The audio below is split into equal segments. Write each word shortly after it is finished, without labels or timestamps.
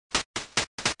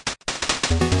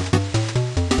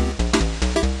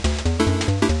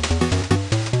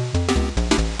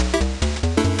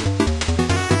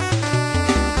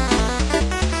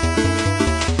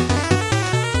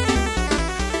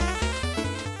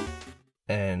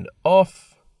and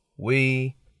off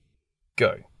we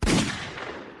go.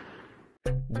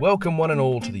 Welcome one and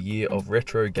all to the Year of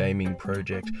Retro Gaming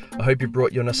project. I hope you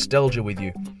brought your nostalgia with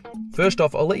you. First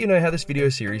off, I'll let you know how this video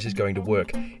series is going to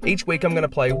work. Each week I'm going to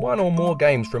play one or more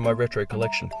games from my retro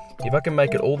collection. If I can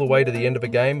make it all the way to the end of a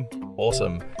game,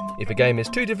 awesome. If a game is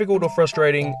too difficult or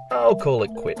frustrating, I'll call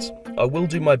it quits. I will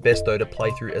do my best though to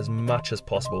play through as much as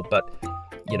possible, but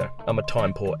you know, I'm a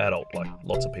time poor adult like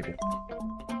lots of people.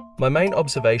 My main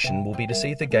observation will be to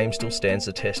see if the game still stands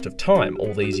the test of time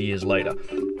all these years later.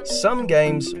 Some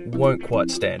games won't quite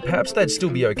stand. Perhaps they'd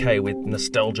still be okay with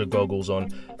nostalgia goggles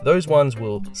on. Those ones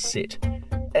will sit.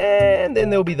 And then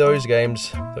there'll be those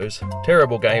games, those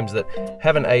terrible games that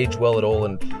haven't aged well at all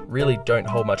and really don't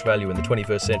hold much value in the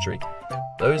 21st century.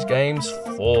 Those games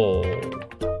fall.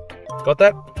 Got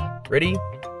that? Ready?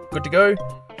 Good to go?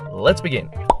 Let's begin.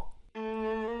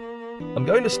 I'm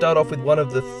going to start off with one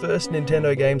of the first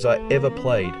Nintendo games I ever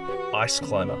played, Ice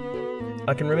Climber.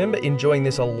 I can remember enjoying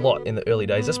this a lot in the early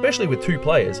days, especially with 2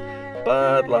 players,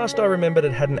 but last I remembered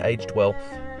it hadn't aged well.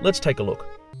 Let's take a look.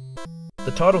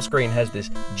 The title screen has this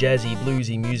jazzy,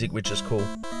 bluesy music which is cool.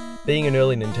 Being an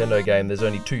early Nintendo game, there's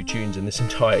only 2 tunes in this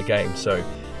entire game, so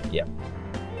yeah.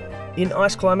 In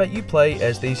Ice Climber, you play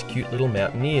as these cute little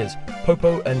mountaineers,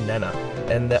 Popo and Nana,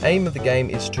 and the aim of the game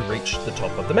is to reach the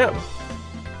top of the mountain.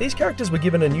 These characters were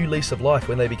given a new lease of life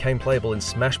when they became playable in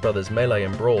Smash Bros, Melee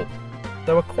and Brawl.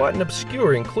 They were quite an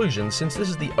obscure inclusion since this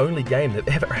is the only game they've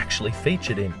ever actually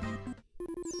featured in.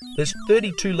 There's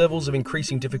 32 levels of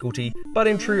increasing difficulty, but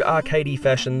in true arcadey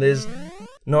fashion there's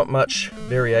not much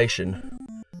variation.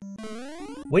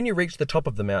 When you reach the top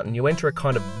of the mountain, you enter a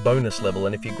kind of bonus level,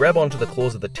 and if you grab onto the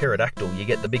claws of the pterodactyl, you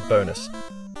get the big bonus.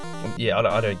 Yeah,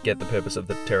 I don't get the purpose of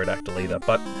the pterodactyl either,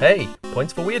 but hey,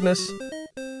 points for weirdness.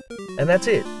 And that's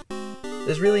it.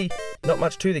 There's really not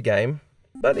much to the game,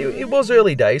 but it was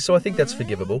early days, so I think that's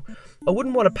forgivable. I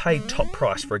wouldn't want to pay top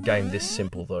price for a game this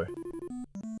simple though.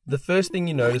 The first thing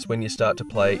you notice when you start to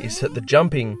play is that the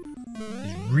jumping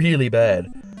is really bad.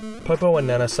 Popo and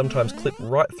Nana sometimes clip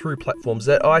right through platforms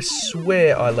that I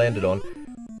swear I landed on,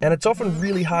 and it's often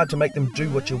really hard to make them do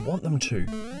what you want them to.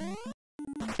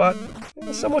 But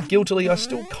somewhat guiltily, I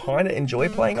still kinda enjoy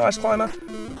playing Ice Climber.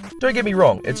 Don't get me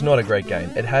wrong, it's not a great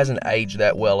game. It hasn't aged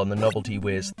that well and the novelty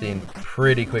wears thin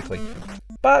pretty quickly.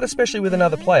 But especially with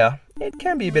another player, it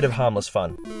can be a bit of harmless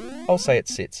fun. I'll say it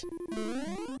sits.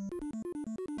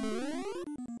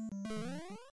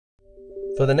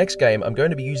 For the next game, I'm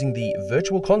going to be using the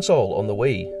Virtual Console on the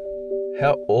Wii.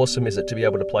 How awesome is it to be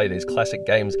able to play these classic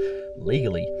games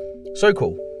legally? So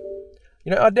cool.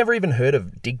 You know, I'd never even heard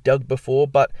of Dig Dug before,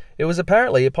 but it was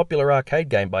apparently a popular arcade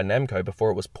game by Namco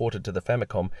before it was ported to the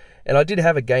Famicom, and I did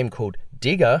have a game called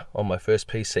Digger on my first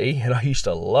PC, and I used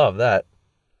to love that.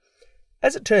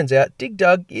 As it turns out, Dig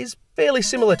Dug is fairly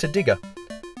similar to Digger.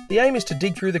 The aim is to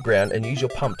dig through the ground and use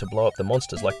your pump to blow up the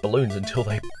monsters like balloons until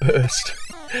they burst.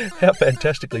 How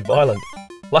fantastically violent.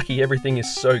 Lucky everything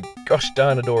is so gosh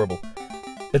darn adorable.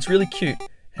 It's really cute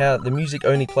how the music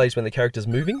only plays when the character's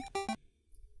moving.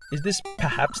 Is this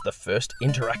perhaps the first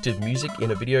interactive music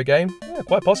in a video game? Yeah,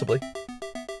 quite possibly.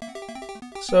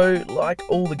 So, like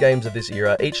all the games of this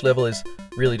era, each level is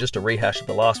really just a rehash of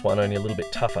the last one, only a little bit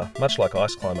tougher, much like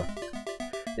Ice Climber.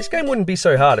 This game wouldn't be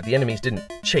so hard if the enemies didn't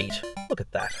cheat. Look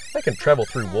at that. They can travel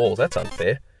through walls, that's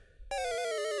unfair.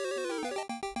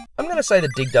 I'm going to say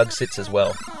that Dig Dug sits as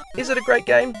well. Is it a great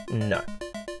game? No.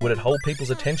 Would it hold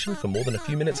people's attention for more than a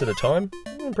few minutes at a time?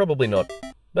 Probably not.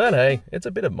 But hey, it's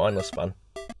a bit of mindless fun.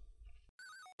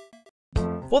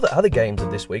 For the other games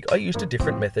of this week, I used a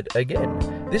different method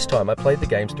again. This time I played the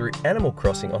games through Animal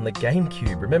Crossing on the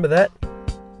GameCube, remember that?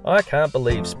 I can't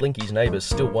believe Splinky's neighbours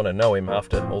still want to know him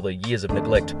after all the years of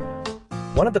neglect.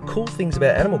 One of the cool things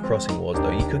about Animal Crossing was,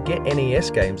 though, you could get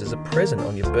NES games as a present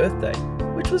on your birthday,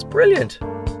 which was brilliant.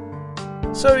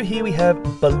 So here we have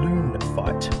Balloon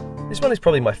Fight. This one is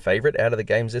probably my favourite out of the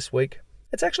games this week.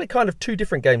 It's actually kind of 2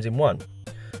 different games in one.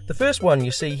 The first one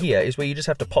you see here is where you just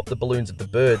have to pop the balloons of the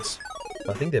birds,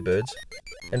 I think they're birds,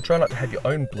 and try not to have your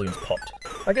own balloons popped.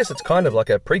 I guess it's kind of like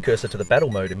a precursor to the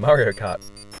battle mode in Mario Kart.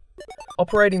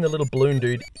 Operating the little balloon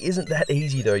dude isn't that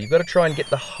easy though, you've got to try and get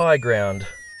the high ground.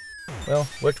 Well,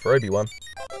 worked for Obi-Wan.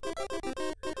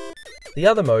 The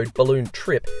other mode, Balloon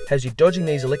Trip, has you dodging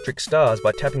these electric stars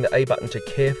by tapping the A button to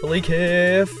carefully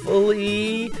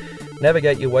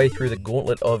navigate your way through the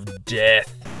gauntlet of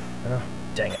death. Oh,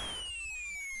 dang it.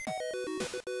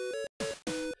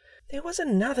 There was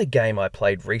another game I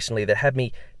played recently that had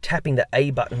me tapping the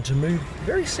A button to move,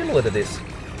 very similar to this.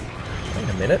 Wait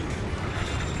a minute.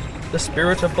 The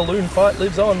spirit of Balloon Fight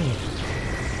lives on.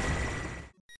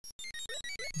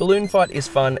 Balloon Fight is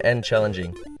fun and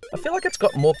challenging. I feel like it's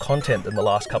got more content than the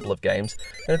last couple of games,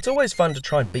 and it's always fun to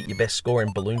try and beat your best score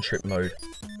in balloon trip mode.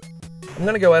 I'm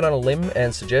going to go out on a limb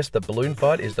and suggest that Balloon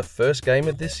Fight is the first game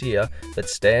of this year that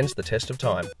stands the test of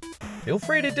time. Feel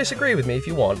free to disagree with me if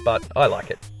you want, but I like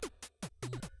it.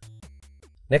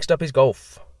 Next up is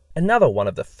Golf. Another one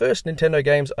of the first Nintendo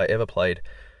games I ever played.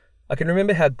 I can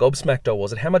remember how gobsmacked I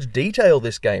was at how much detail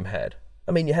this game had.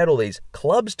 I mean, you had all these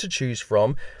clubs to choose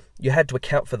from, you had to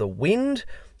account for the wind,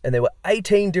 and there were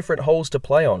 18 different holes to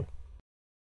play on.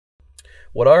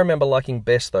 What I remember liking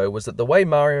best, though, was that the way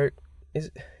Mario... Is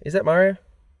that Mario?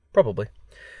 Probably.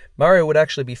 Mario would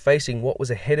actually be facing what was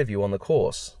ahead of you on the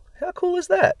course. How cool is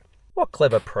that? What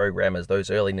clever programmers those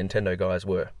early Nintendo guys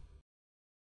were.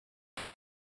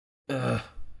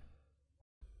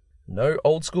 No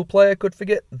old school player could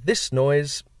forget this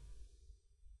noise.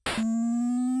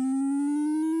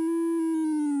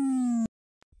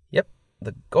 Yep,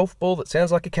 the golf ball that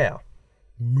sounds like a cow.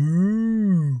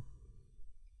 Moo.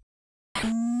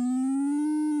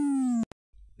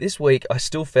 This week, I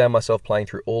still found myself playing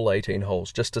through all 18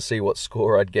 holes just to see what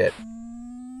score I'd get.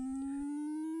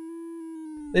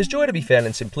 There's joy to be found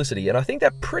in simplicity, and I think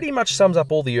that pretty much sums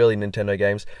up all the early Nintendo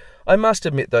games. I must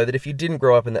admit, though, that if you didn't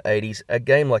grow up in the 80s, a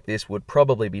game like this would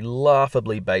probably be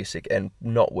laughably basic and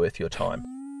not worth your time.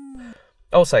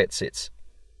 I'll say it sits.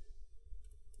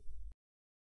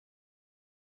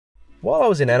 While I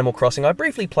was in Animal Crossing, I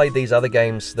briefly played these other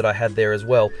games that I had there as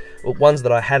well, ones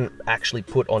that I hadn't actually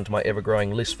put onto my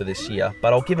ever-growing list for this year,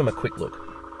 but I'll give them a quick look.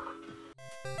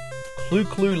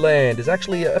 CLU-CLU Land is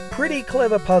actually a pretty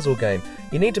clever puzzle game.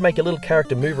 You need to make your little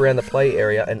character move around the play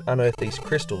area and unearth these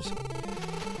crystals.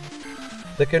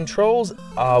 The controls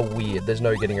are weird, there's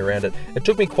no getting around it. It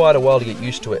took me quite a while to get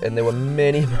used to it, and there were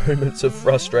many moments of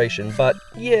frustration, but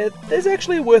yeah, there's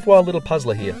actually a worthwhile little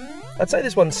puzzler here. I'd say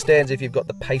this one stands if you've got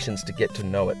the patience to get to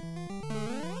know it.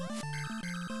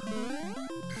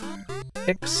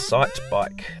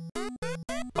 EXCITEBIKE.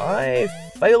 I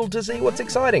failed to see what's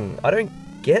exciting. I don't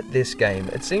get this game.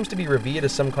 It seems to be revered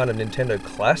as some kind of Nintendo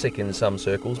classic in some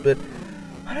circles, but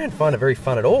I don't find it very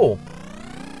fun at all.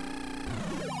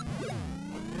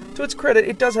 To its credit,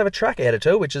 it does have a track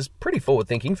editor, which is pretty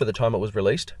forward-thinking for the time it was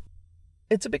released.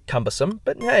 It's a bit cumbersome,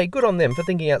 but hey, good on them for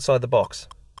thinking outside the box.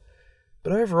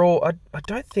 But overall, I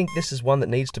don't think this is one that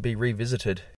needs to be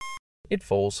revisited. It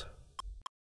falls.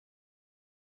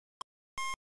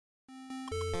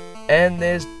 And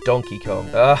there's Donkey Kong.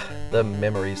 The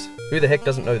memories. Who the heck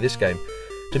doesn't know this game?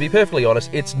 To be perfectly honest,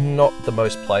 it's not the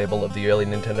most playable of the early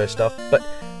Nintendo stuff, but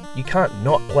you can't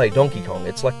not play Donkey Kong.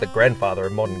 It's like the grandfather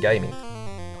of modern gaming.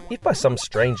 If by some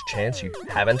strange chance you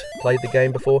haven't played the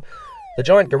game before, the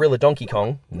giant gorilla Donkey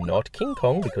Kong, not King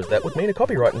Kong because that would mean a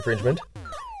copyright infringement,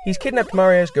 he's kidnapped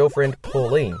Mario's girlfriend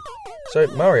Pauline. So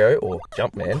Mario, or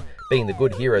Jumpman, being the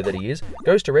good hero that he is,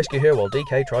 goes to rescue her while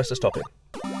DK tries to stop him.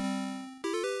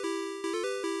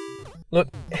 Look,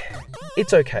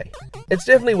 it's okay. It's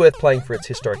definitely worth playing for its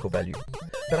historical value.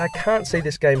 But I can't see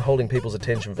this game holding people's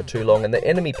attention for too long, and the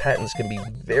enemy patterns can be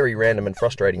very random and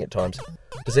frustrating at times.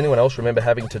 Does anyone else remember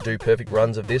having to do perfect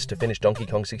runs of this to finish Donkey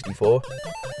Kong 64?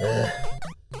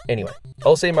 Anyway,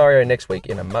 I'll see Mario next week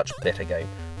in a much better game.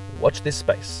 Watch this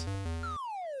space.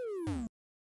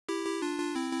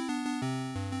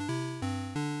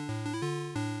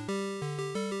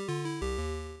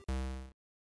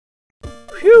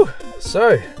 Phew!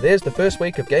 So, there's the first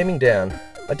week of gaming down.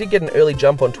 I did get an early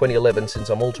jump on 2011 since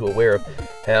I'm all too aware of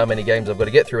how many games I've got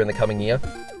to get through in the coming year.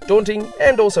 Daunting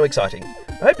and also exciting.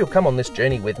 I hope you'll come on this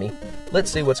journey with me.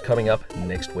 Let's see what's coming up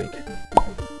next week.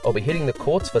 I'll be hitting the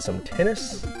courts for some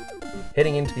tennis,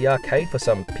 heading into the arcade for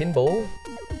some pinball,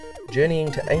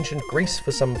 journeying to ancient Greece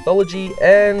for some mythology,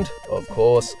 and, of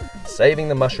course, saving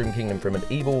the Mushroom Kingdom from an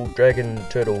evil dragon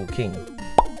turtle king.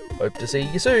 Hope to see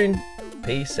you soon.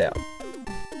 Peace out.